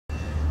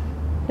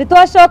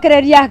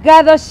Nitwacokereria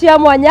ngatho cia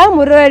mwanya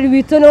muroreri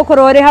witu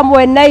nukorwo ri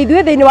hamwe na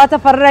ithuĩ thiini wa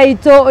tabarĩra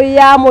itu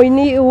ya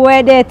muini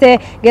wendete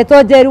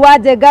Getonjeru wa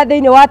Njenga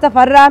thiini wa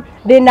tabarĩra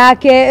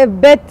ndinake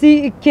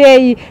Beti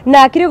K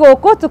na kiri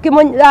guku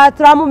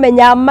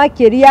turamumenya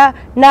makiria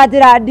na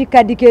njira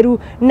ndikadikiru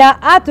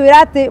na atwira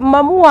ati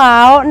mamu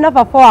wao na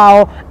baba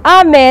wao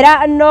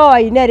amera no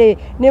aineri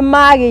ni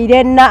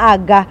magire na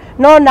anga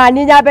no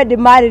nani nyambe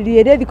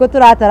ndimaririe ri thiko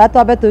turatara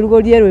twambe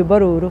turugurie rwimbo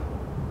ruru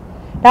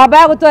namba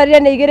ya gutwarire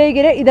ni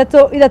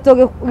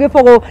 22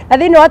 gibugu na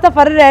thiini wa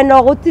tabarĩra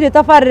ĩno gutire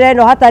tabarĩra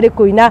ĩno hatari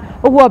kuina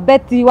uguo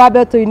Beti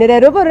wambe tuinire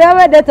rwimbo ruria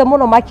wendete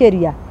muno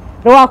makiria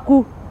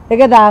rwaku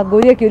nigetha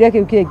ngurie kiuria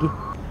kiu kingi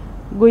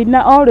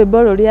nguina o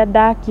rwimbo ruria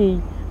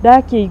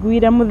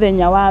ndakiiguire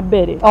muthenya wa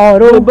mbere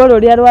rwimbo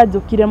ruria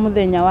rwanjukire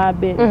muthenya wa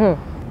mbere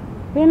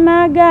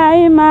kwina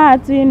Ngai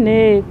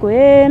matu-ini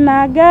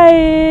kwina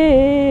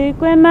Ngai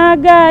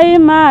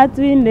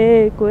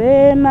matu-ini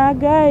kwina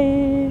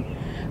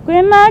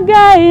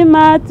Ngai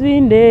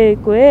matu-ini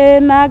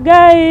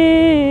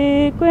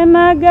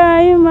kwina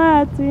Ngai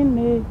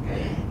matu-ini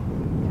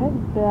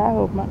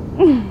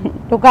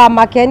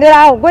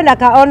tukamakenera kwina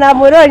ona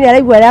mwirori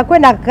araigua ria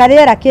kwina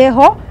kariera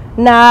keho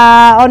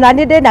na ona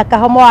ni ndina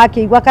kahomo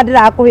akigwa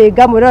kandira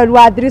kuhinga mwirori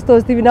wa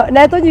Dristo TV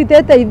na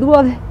tunyitete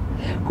ithuothe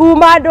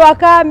kuma andu a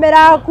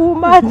kamera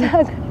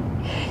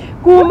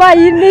kuma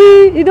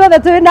ini ithuothe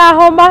twina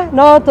homa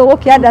no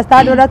tuguki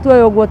understand ona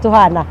tuoyo guo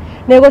tuhana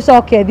ni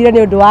gucoke thire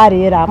ni undu wa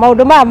rira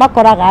maundu maya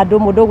makoraga andu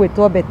mundu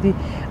gwitwo Beti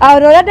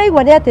uria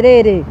ndaigua ni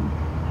atiriri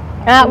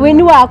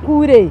wini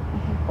waku ri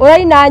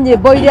uraina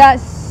nyimbo iria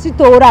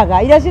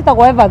cituraga iria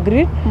citagwo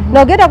evergreen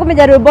no ngenda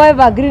kumenya rwimbo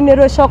evergreen ni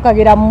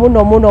rucokagira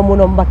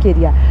muno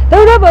makiria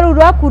riu rwimbo ru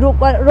rwaku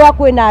rwa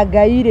kwina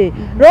Ngai ri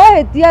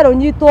rohitia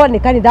runyitwo ni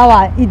kanitha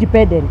wa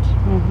independent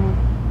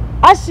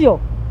acio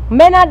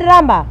mena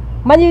drama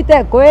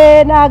manyite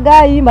kwina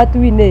Ngai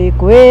matu-ini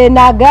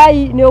kwina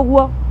Ngai ni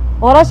uguo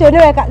oro cio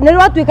ni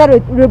rwatuika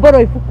rwimbo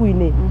rwa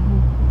ibuku-ini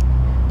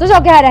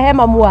tucoke haria he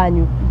mamu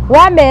wanyu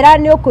wamera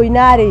ni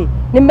ukuina ri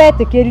ni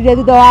metikirire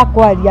thutha wa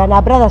kwaria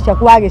na brother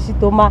ciaku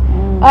agicituma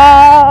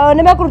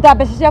ni mekuruta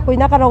mbeca cia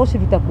kuina kana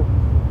guciruta ku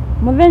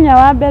muthenya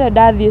wa mbere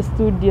ndathie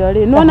studio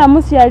ri nona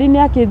muciari ni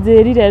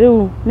akinjirire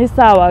riu ni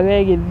sawa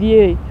we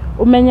githie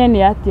umenye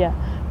ni atia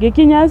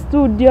gikinya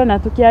studio na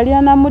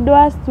tukiaria na mundu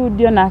wa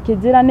studio na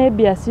akinjira ni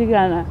mbia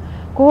cigana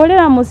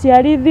kuhurira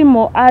muciari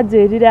thimu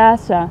anjirire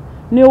aca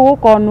ni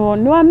ugukonwo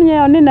ni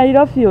wamenye ni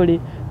Nairobi uri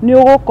ni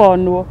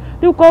ugukonwo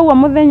riu koguo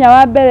muthenya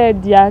wa mbere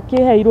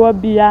ndiakiheirwo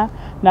mbia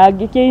na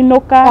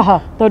ngikiinuka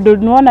tondu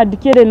nuona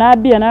ndikiri na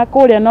mbia na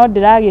kuria no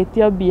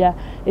ndiragitio mbia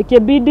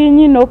ikibidi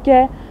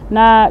nyinuke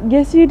na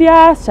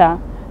ngiciria aca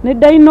ni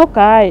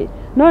ndainuka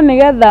no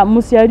nigetha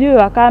muciari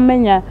uyu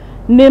akamenya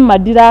ni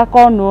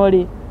mandirakonwo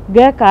ri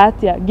ngeka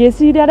atia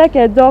ngiciria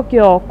reke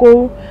njoke o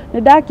kuu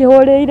ni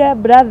ndakihurire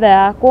brother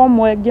yakwa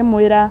mwe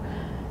ngimwira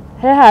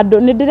he handu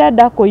ni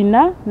ndirenda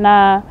kuina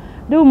na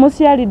riu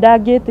muciari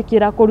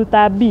ndangitikira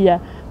kuruta mbia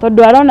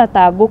tondu arona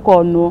ta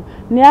ngukonwo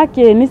ni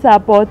akini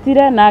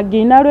supportire na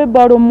ngina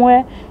rwimbo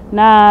rumwe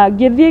na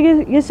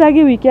ngithie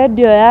gicagi weekend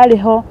yo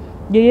yariho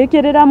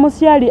ngigikirira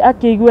muciari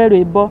akiigwe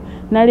rwimbo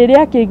na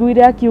riria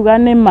akiguire akiuga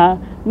nima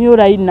ni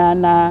uraina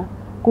na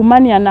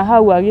kumania na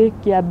hau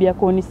agikiambia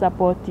kuni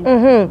support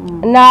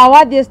na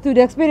wathie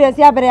studio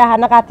experience ya mbere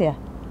yahana katia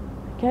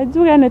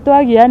kenjuge ni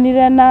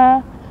twagianire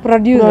na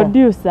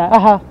producer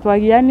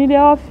twagianire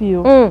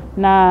ofio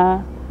na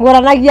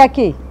ngoranagia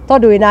ki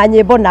tondu wina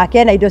nyimbo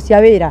nake na indo cia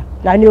wira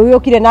na ni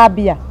ugiukire na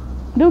mbia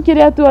riu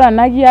kiria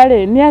turanagia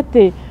ri ni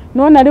ati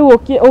nona riu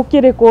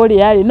ukiri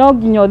kuria ri no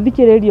nginya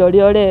uthikiriria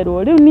uria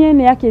urerwo riu nie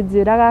ni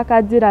akinjiraga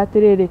akanjira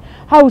atiriri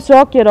hau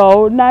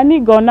cokero na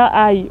ni ngona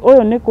ai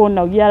uyu ni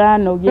kunogia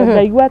aranogia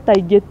ngaigua ta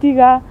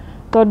ingitiga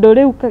tondu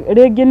riu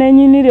ringi ni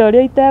nyinire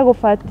uria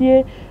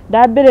itegubatie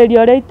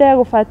ndambiriria uria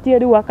itegubatie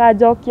riu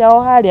akanjokia o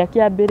haria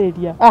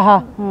kiambiriria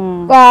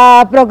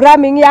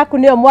programming yaku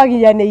niyo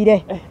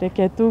mwagianire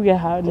reke tuge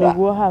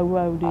niguo hau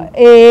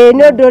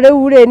ni undu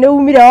riu ri ni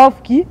umire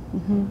off-key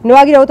ni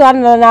wagire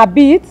gutwarana na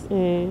beats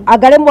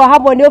angarimwe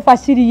hamwe ni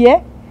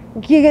ubacirie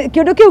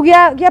kiundu kiu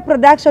gia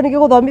production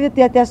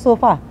giguthomithĩtie atia so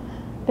far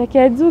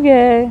reke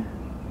njuge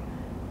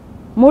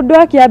mundu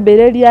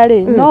akiambiriria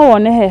ri no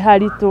wone he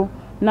haritu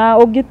na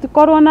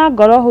ungikorwo na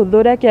ngoro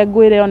huthu reke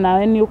ngwire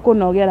onawe ni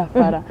ukunogera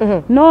bara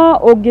no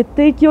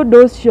ungitiki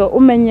undu ucio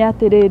umenye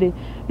atiriri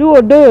riu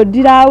undu uyu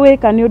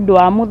ndirawika ni undu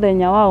wa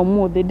muthenya wa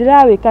umuthi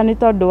ndirawika ni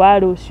tondu wa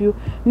ruciu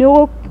ni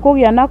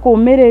ukugia na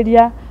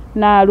kumiriria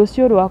na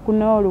rucio rwaku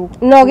no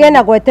gie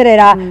na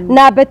gweterera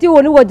na Beti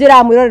uyu niguo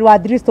njira mwirori wa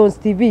Dristo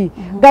TV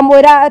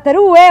ngamwira ati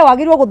riu we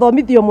wagirwo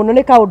guthomithio muno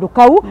ni kaundu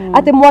kau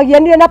ati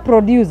mwagianire na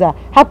producer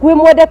hakuhi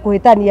mwende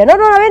kuhitania no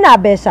wina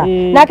mbeca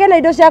nake na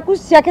indo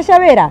ciake cia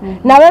wira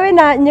na we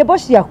wina nyimbo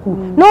ciaku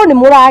no ni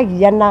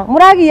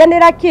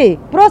muragianira ki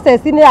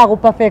process ni ya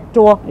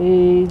guperfectwo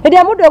hindi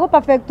ya mundu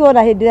guperfectwo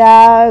na hindi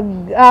ya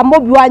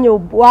mobi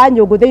wa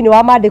nyungu thiini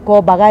wa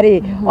mandiko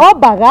bagari o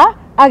baga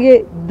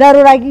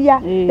agitharuragia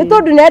ni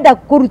tondu nenda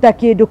kuruta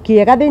kindu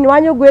kiega thiini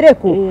wa nyungu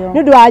iriku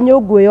ni ndu wa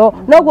nyungu iyo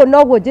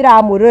noguo njira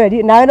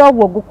amurori nawe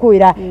noguo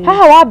ngukwira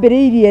haha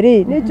wambiriirie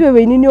ri ni njui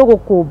wini ni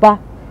ugukumba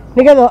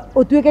nigetha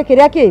utuike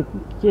kiria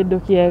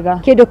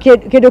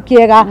kindu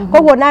kiega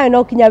koguo nawe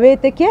no kinya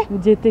witikire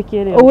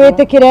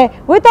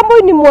wita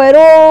muini mweru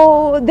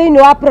thiini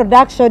wa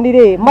production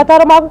ri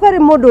mataro maku kari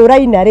mundu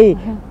uraina ri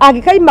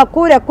agikaima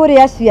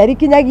kuria aciari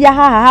kinyagia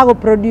haha ha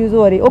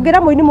produce ri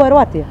ungira muini mweru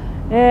atia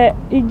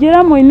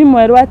ingira muini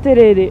mweru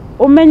atiriri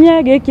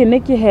umenye giki ni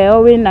kiheo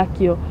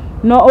winakio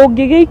no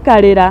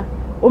ungigiikarira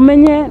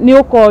umenye ni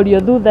ukorio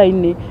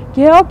thutha-ini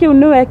kiheo kiu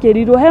ni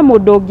wekirirwo he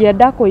mundu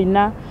ungienda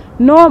kuina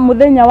no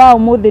muthenya wa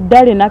umuthi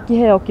ndari na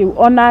kiheo kiu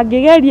ona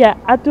angigeria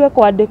atue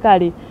kwandika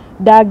ri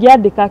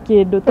ndangiandika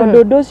kindu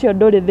tondu undu ucio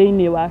nduri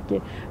thiini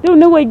wake riu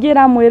niguo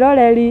ingira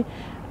mwiroreri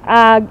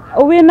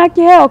wina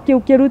kiheo kiu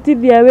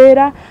kirutithie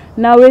wira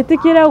na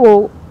witikire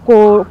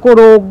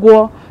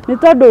kurungwo ni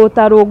tondu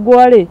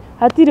utarungwo ri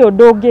hatiri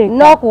undu ungi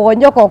no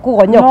kugonyoka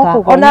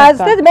ona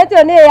statement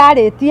yo ni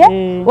yaritie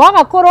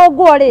waga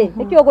kurungwo ri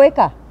niki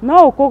ugwika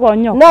no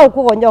ukugonyoka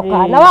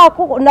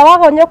na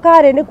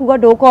wagonyoka ri ni kuga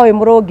nduko wi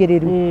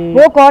murungiriru ni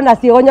uko na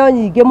cionyo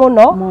nyingi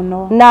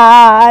muno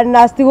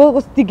na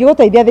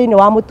stingiguteithia thiini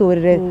wa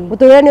muturire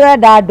ni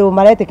wenda andu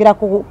maretikira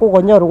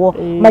kugonyorwo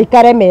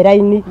maikare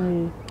meraini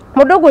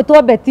mundu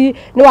gwitwo Beti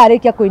ni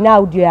warikia kuina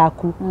audio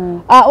yaku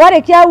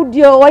warikia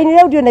audio wainire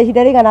audio na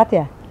ihinda rigana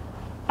atia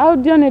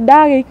audio ni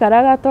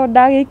ndagiikaraga to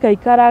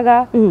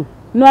ndagiikaikaraga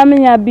no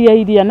amenya mbia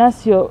iria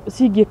nacio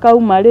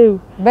cingikauma riu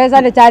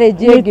mbeca ni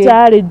challenge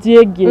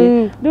ingi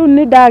riu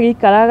ni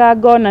ndagiikaraga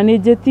ngona ni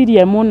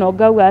njitirie muno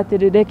ngauga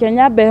atiri reke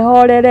nyambe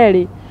horere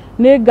ri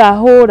ni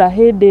ngahura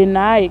hindi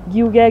na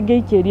ngiuge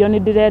ngiikirio ni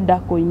ndirenda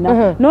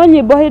kuina no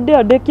nyimbo hindi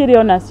yo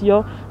ndikirio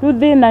nacio riu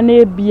thina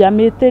ni mbia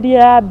mitirie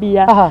ya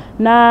mbia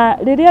na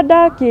riria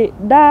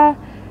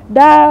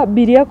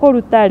ndambirie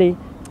kuruta ri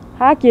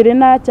hakiri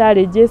na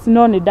challenges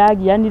no ni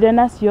ndagianire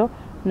nacio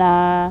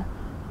na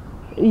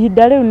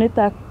ihinda riu ni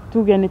ta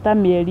tuge ni ta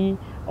mieri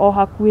o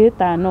hakuhi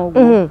 5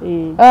 uguo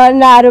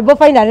na rwimbo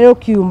finally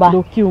rukiuma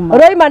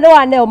roima ni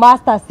waneo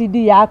master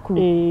CD yaku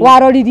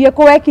waroririe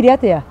kuwekire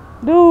atia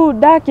riu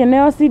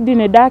ndakineo CD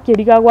ni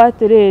ndakirigagwo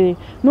atiriri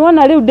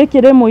nuona riu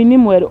ndikire muini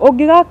mweru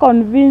ungiga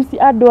convince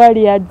andu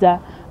aria nja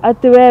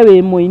ati we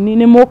wi muini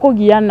ni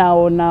mukugia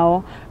nao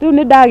riu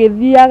ni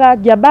ndagithiaga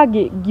ngiamba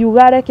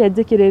ngiuga reke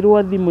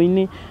njikirirwo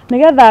thimu-ini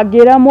nigetha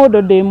ngira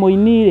mundu ndi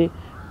muini ri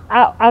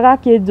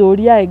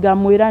agakinjuria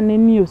ngamwira ni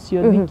ni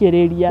ucio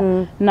thikiriria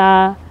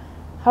na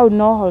hau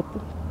no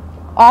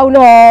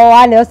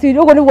waneo CD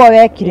uguo niguo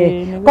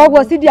wekire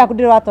koguo CD yaku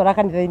ndiri watwara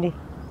kanitha-ini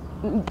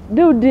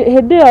riu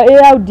hindi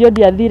yo audio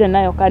ndiathire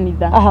nayo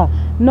kanitha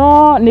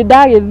no ni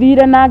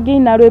ndagithire na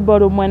ngiina rwimbo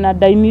rumwe na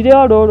ndainire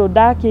o ruru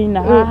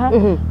ndakiina haha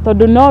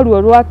tondu no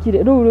ruo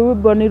rwakire riu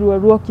rwimbo ni ruo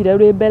rwokire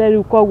rwi mbere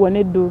riu koguo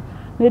ni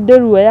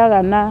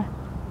ndiruoyaga na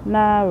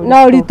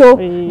uritu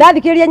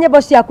ndathikiriria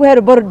nyimbo ciaku he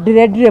rwimbo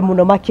ndirendire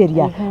muno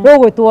makiria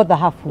rugwitwo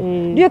thahabu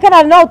ndiu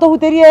kana no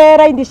tuhutirie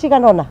raindi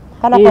ciganona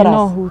kana chorus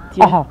no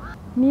hutie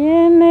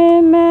nie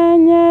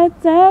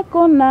nimenyete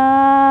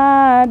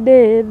kuna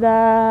ndi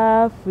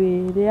thabu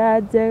iria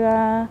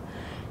njega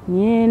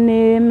nie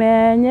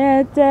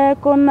nimenyete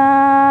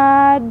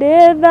kuna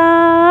ndi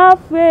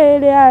thabu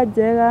iria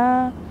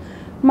njega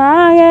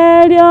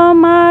magerio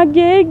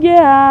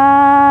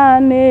mangĩingĩha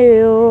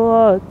nĩ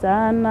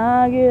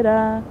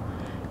ũhotanagira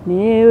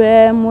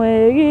niwe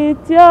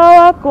mwĩgitio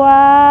wakwa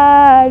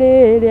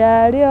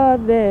rĩrĩa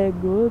rĩothe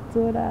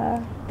ngũtũra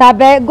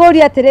tambe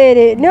ngũria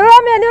atiriri ni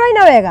uramenya ni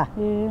uraina wega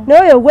ni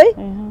uyu gwi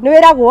ni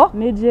wiragwo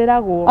ni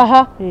njiragwo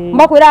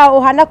makwira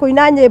uhana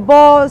kuina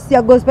nyimbo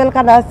cia gospel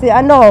kana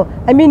cia no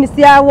I mean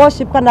cia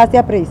worship kana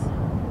cia praise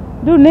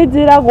riu ni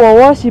njiragwo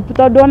worship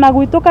tondu ona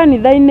gwitu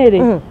kanitha-ini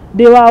ri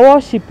ndi wa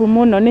worship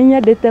muno ni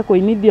nyendete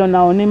kuinithio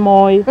nao ni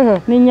moi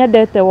ni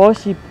nyendete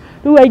worship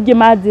riu aingi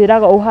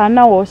manjiraga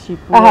uhana worship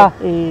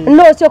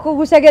no cio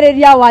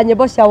kugucagiriria wa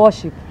nyimbo cia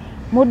worship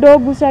mundu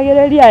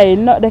ngucagiriria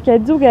no reke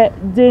njuge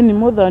Jane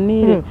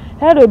Muthoni ri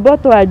he rwimbo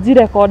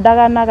twanjire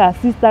kondaga na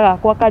sister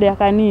gakwa karia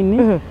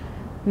kanini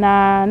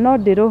na no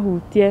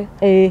ndiruhutie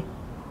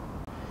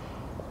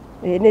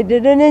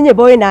ni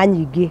nyimbo ina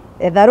nyingi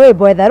etha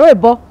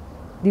rwimbo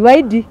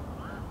Diwaidi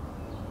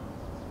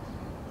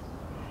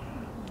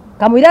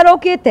kamwira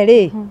rukite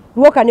ri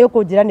ruoka ni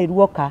ukunjira ni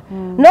ruoka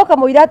no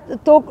kamwira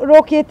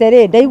rukite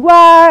ri ndaigwa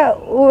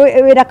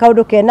wira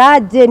kaundu kena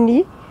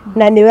Jeni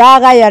na ni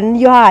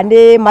wagayanio haha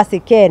ni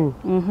Maseken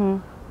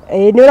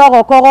ni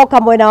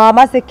urogoka mwena wa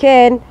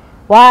Maseken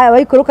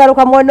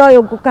waikuruka mwena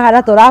uyu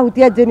ngukahana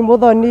turahutia Jeni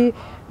Muthoni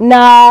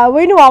na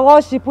wini wa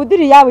worship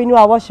thiri ya wini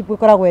wa worship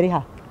ikoragwo iri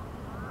ha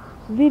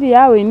thiri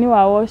ya wini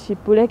wa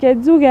worship reke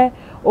njuge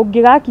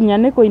ungigakinya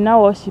ni kuina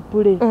worship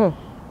ri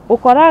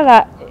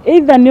ukoraga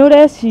either ni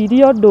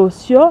ureciria undu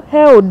ucio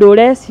he undu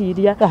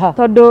ureciria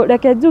tondu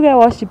reke njuge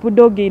worship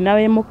ndungiina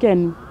wi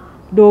mukeni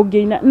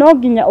ndungiina no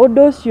nginya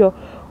undu ucio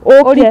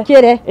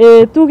urikire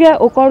tuge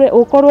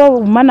ukorwo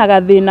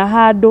umanaga thina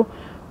handu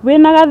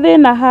wina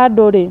gathina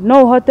handu ri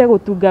no uhote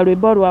gutunga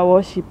rwimbo rwa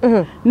worship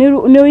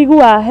ni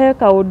uigua he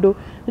kaundu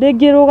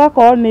ringi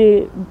rugako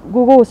ni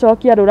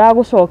gugucokia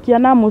ruragucokia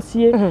na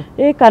mucii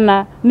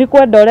kana ni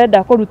kwenda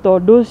urenda kuruta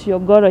undu ucio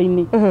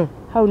ngoro-ini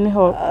hau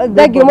niho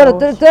thengio muno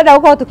turenda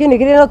gukorwo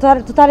tukinikirira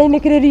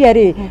tutarinikiririe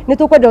ri ni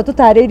tukwenda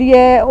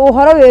tutaririe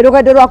uhoro wi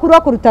rugendo rwaku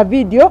rwa kuruta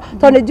video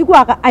to ni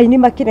njiguaga aini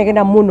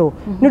makinegena muno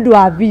ni undu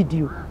wa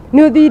video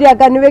ni uthire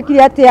anga ni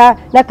wekire atia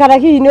na kana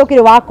hihi ni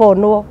ukiri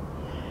wakonwo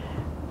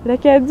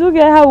reke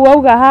njuge hau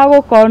auga ha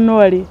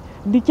gukonwo ri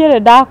ndikire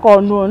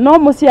ndakonwo no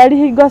muciari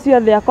hingo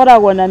ciothe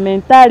akoragwo na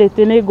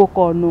mentality ni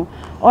ngukonwo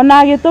ona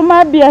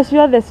agituma mbia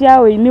ciothe cia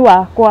wini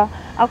wakwa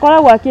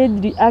akoragwo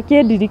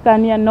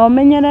akindirikania no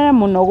menyerere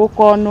muno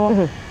gukonwo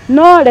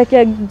no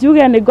reke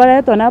njuge ni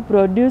ngoretwo na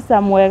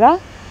producer mwega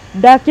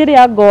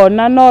ndakiria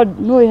ngona no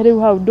riu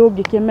hau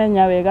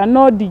ndungikimenya wega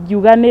no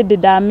ndingiuga ni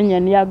ndamenya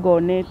ni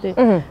angonete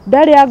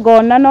ndari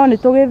angona no ni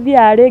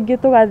tugithia ringi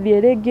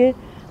tugathie ringi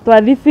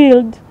twathi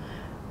field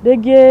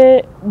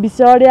ringi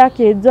mbica ria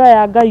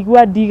kinjoya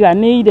ngaigua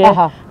ndiganire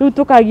riu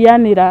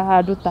tukagianira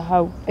handu ta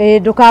hau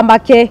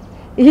ndukamake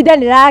ihinda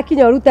ni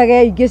rakinya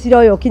urutage ingi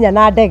ciroyo kinya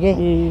na ndege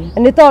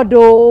ni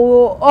tondu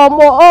o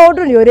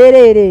undu ni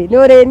uririri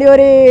ni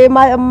uri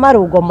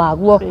marungo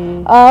maguo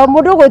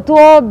mundu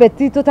gwitwo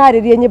Beti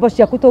tutaririe nyimbo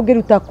ciaku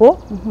tungiruta ku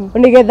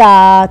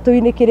nigetha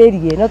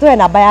tuinikiririe no tuhe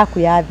namba yaku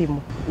ya thimu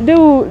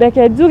riu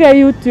reke njuge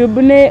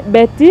YouTube ni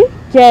Beti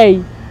K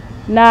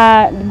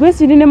na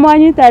gwiciri ni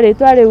mwanyita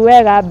ritwa riu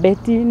wega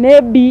Beti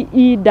ni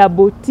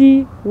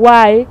BETTY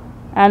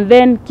and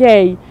then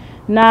K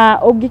na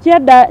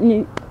ungikienda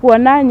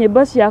kuona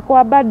nyimbo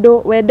ciakwa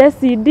bado wende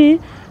CD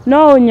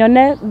no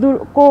unyone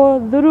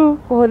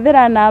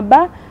kuhuthira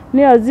namba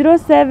niyo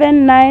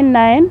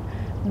 0799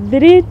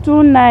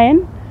 329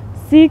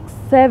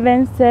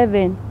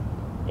 677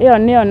 iyo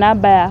niyo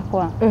namba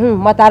yakwa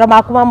mataro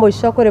maku ma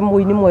muico kuri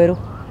muini mweru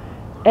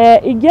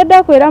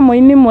ingienda kwira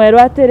muini mweru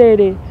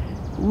atiriri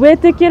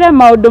witikire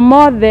maundu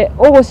mothe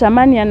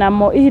ugucamania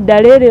namo ihinda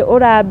riri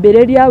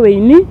urambiriria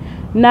wini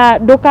na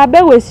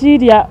ndukambe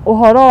gwiciria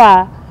uhoro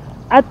wa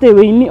ati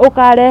wini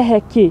ukarehe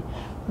ki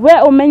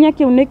we umenye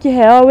kiu ni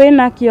kiheo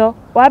winakio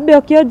wambe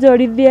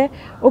ukionjorithie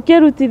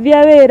ukirutithie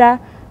wira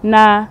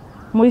na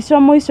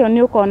mwico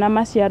ni ukona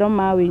maciaro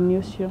ma wini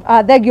ucio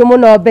thengio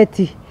muno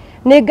Beti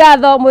ni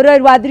ngatho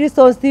mwirori wa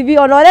Dristons TV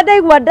ona uria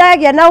ndaigua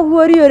ndagia na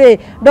uguori ri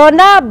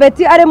ndona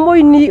Beti ari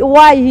muini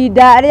wa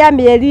ihinda ria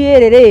mieri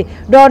iri ri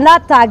ndona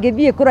ta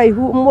ngithie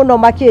kuraihu muno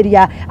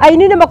makiria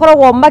aini ni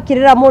makoragwo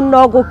makirira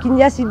muno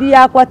gukinyia CD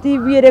yakwa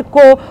TV iriku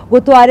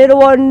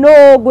gutwarirwo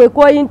no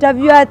gwikwo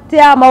interview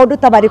atia maundu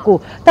ta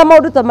bariku ta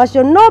maundu ta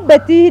macio no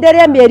Beti ihinda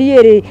ria mieri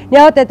iri ni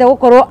ahotete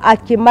gukorwo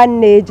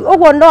akimanage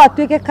uguo no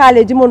atuike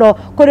college muno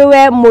kuri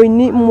we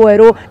muini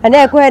mweru na ni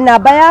ekuhe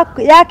namba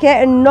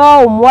yake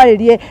no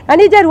umwaririe na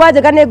ni jeru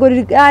wajega ni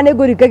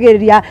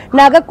ngurikagiriria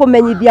na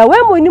ngakumenyithia we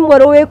muini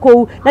mweru wi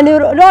kuu na ni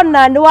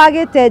rona ni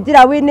wagite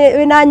njira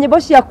wina nyimbo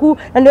ciaku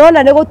na ni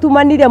rona ni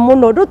gutumanire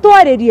muno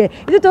ndutwaririe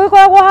ithu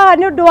tugikoragwo haha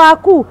ni undu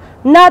waku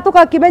na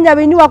tukakimenya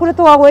wini waku ni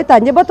tugagwita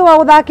nyimbo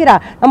tugaguthakira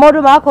na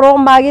maundu magakorwo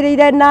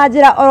magirire na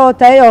njira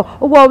orota iyo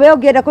uguo we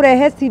ungienda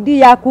kurehe CD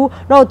yaku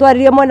no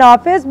utwaririe mwena wa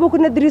Facebook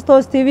ni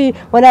Dristons TV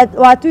mwena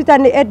wa Twitter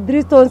ni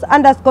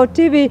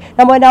 @dristons_tv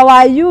na mwena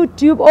wa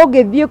YouTube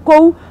ungithie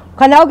kuu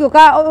kana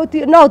ugiuka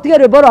no utige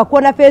rwimbo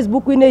rwaku na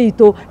Facebook-ini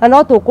itu na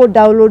no tuku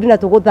download na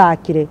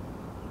tuguthakire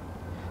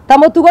ta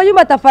mutugo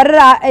yuma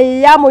tafarira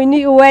ya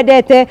muini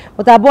uwendete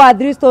mutambo wa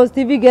Dristons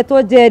TV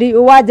getwo Jerry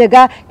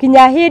Wajega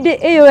kinya hindi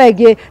iyo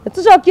enge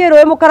tucokie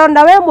rwe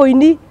mukarona we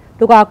muini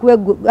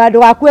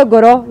ndugakue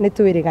ngoro ni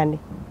twirigane.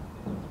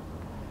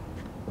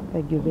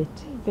 Thank you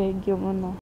Beti. Thank you muno.